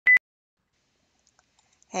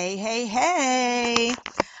Hey, hey, hey.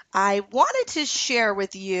 I wanted to share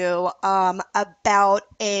with you about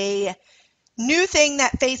a new thing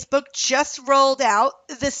that Facebook just rolled out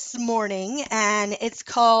this morning, and it's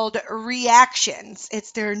called Reactions.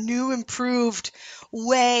 It's their new improved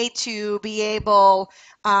way to be able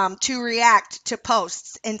to react to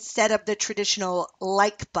posts instead of the traditional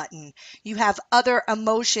like button. You have other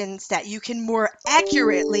emotions that you can more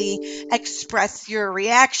accurately express your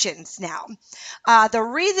reactions now. The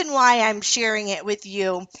reason why I'm sharing it with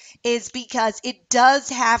you is because it does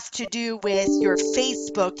have to do with your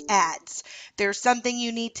Facebook ads. There's something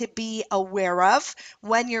you need to be aware of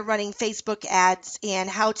when you're running Facebook ads and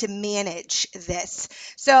how to manage this.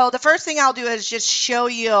 So the first thing I'll do is just show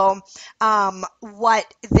you what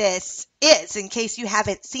this is in case you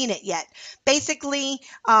haven't seen it yet. Basically,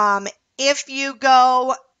 if you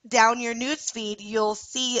go down your news feed, you'll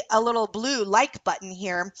see a little blue like button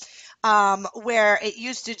here where it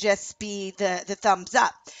used to just be the thumbs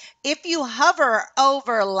up. If you hover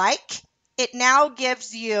over like, it now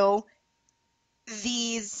gives you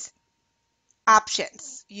these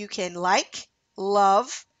options. You can like,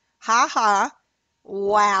 love, haha,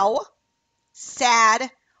 wow,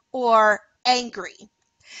 sad, or angry.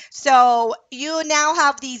 So you now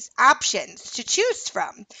have these options to choose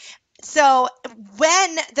from. So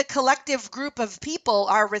when the collective group of people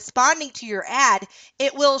are responding to your ad,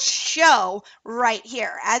 it will show right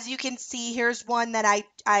here. As you can see, here's one that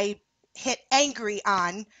I hit angry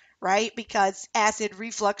on, right? Because acid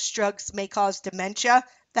reflux drugs may cause dementia.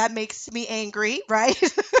 That makes me angry, right?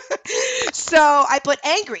 So I put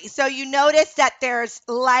angry. So you notice that there's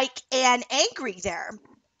like and angry there.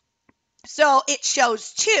 So it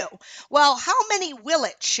shows two. Well, how many will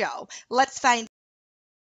it show? Let's find.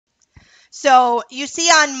 So you see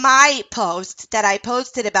on my post that I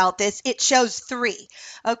posted about this, it shows three.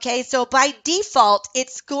 Okay, so by default,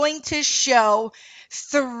 it's going to show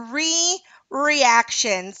three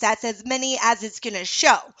reactions. That's as many as it's going to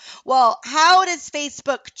show. Well, how does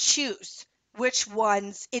Facebook choose which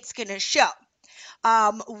ones it's going to show?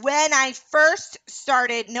 When I first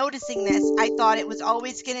started noticing this, I thought it was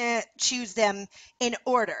always going to choose them in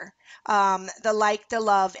order, the like, the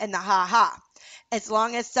love, and the ha-ha. As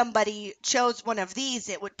long as somebody chose one of these,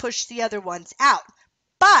 it would push the other ones out.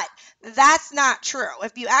 But that's not true.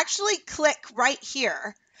 If you actually click right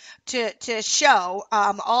here to show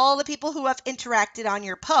all the people who have interacted on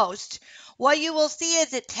your post, what you will see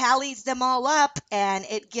is it tallies them all up and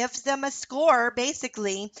it gives them a score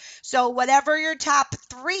basically. So whatever your top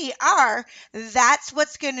three are, that's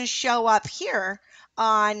what's going to show up here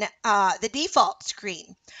on the default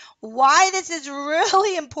screen. Why this is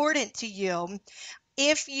really important to you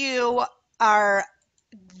if you are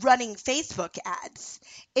running Facebook ads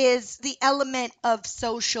is the element of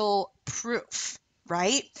social proof,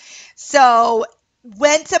 right? So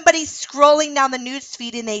when somebody's scrolling down the news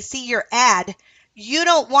feed and they see your ad, you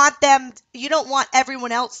don't want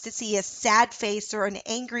everyone else to see a sad face or an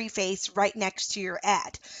angry face right next to your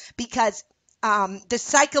ad because the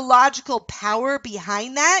psychological power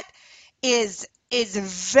behind that is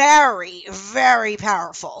very, very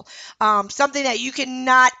powerful. Something that you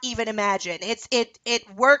cannot even imagine. It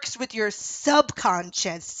works with your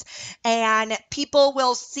subconscious, and people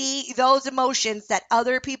will see those emotions that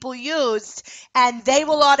other people used, and they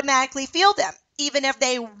will automatically feel them. Even if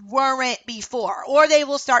they weren't before, or they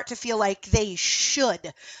will start to feel like they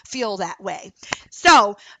should feel that way.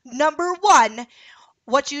 So, number one,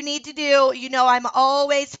 what you need to do, I'm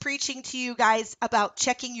always preaching to you guys about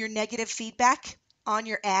checking your negative feedback on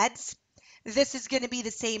your ads. This is going to be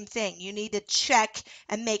the same thing. You need to check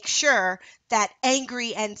and make sure that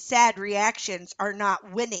angry and sad reactions are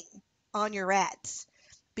not winning on your ads.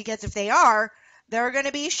 Because if they are, they're going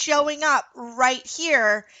to be showing up right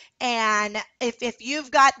here. And if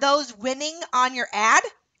you've got those winning on your ad,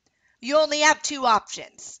 you only have two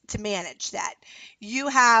options to manage that. You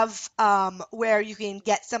have where you can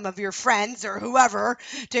get some of your friends or whoever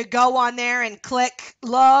to go on there and click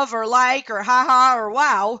love or like or haha or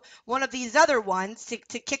wow, one of these other ones to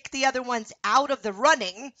kick the other ones out of the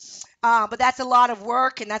running. But that's a lot of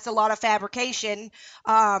work and that's a lot of fabrication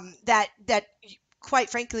that quite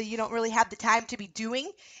frankly you don't really have the time to be doing.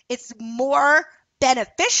 It's more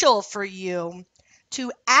beneficial for you to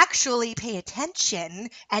actually pay attention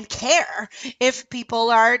and care if people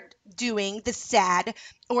are doing the sad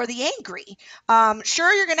or the angry.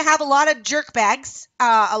 Sure, you're going to have a lot of jerk bags,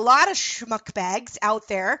 a lot of schmuck bags out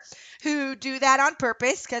there who do that on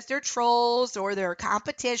purpose because they're trolls or they're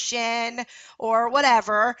competition or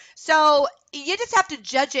whatever. So you just have to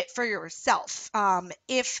judge it for yourself.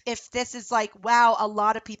 If this is like, wow, a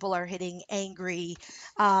lot of people are hitting angry,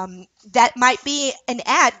 that might be an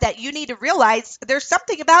ad that you need to realize there's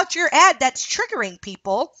something about your ad that's triggering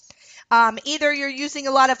people. Either you're using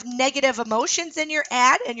a lot of negative emotions in your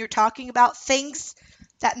ad and you're talking about things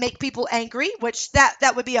that make people angry, which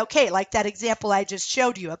that would be okay. Like that example I just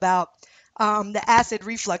showed you about the acid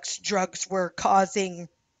reflux drugs were causing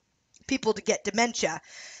people to get dementia.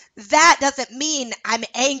 That doesn't mean I'm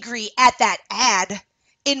angry at that ad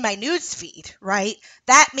in my news feed, right?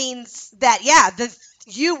 That means that, yeah,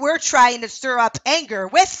 you were trying to stir up anger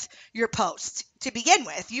with your post to begin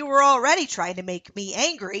with. You were already trying to make me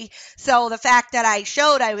angry. So the fact that I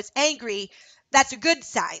showed I was angry, that's a good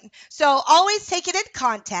sign. So always take it in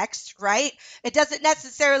context, right? It doesn't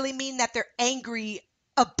necessarily mean that they're angry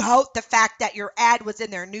about the fact that your ad was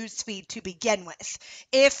in their news feed to begin with.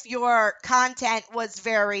 If your content was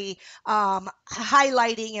very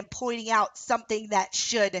highlighting and pointing out something that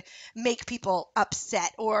should make people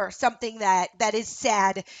upset or something that is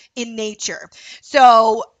sad in nature.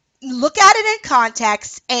 So look at it in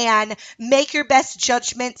context and make your best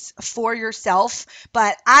judgments for yourself.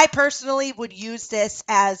 But I personally would use this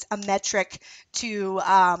as a metric to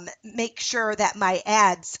make sure that my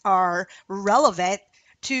ads are relevant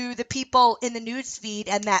to the people in the news feed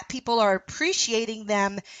and that people are appreciating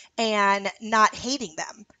them and not hating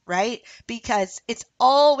them, right? Because it's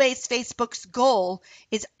always Facebook's goal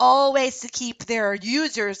is always to keep their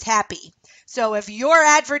users happy. So if your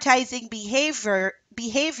advertising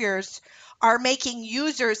behaviors are making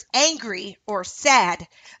users angry or sad,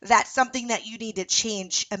 that's something that you need to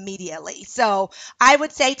change immediately. So I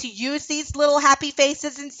would say to use these little happy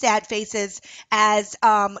faces and sad faces as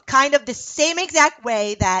kind of the same exact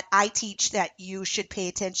way that I teach that you should pay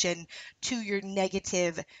attention to your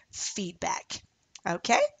negative feedback.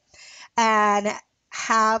 Okay? And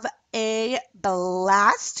have a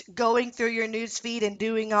blast going through your news feed and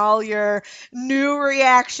doing all your new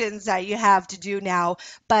reactions that you have to do now.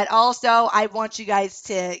 But also, I want you guys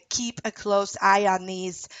to keep a close eye on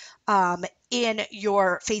these in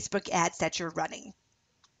your Facebook ads that you're running.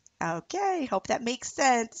 Okay, hope that makes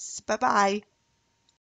sense. Bye bye.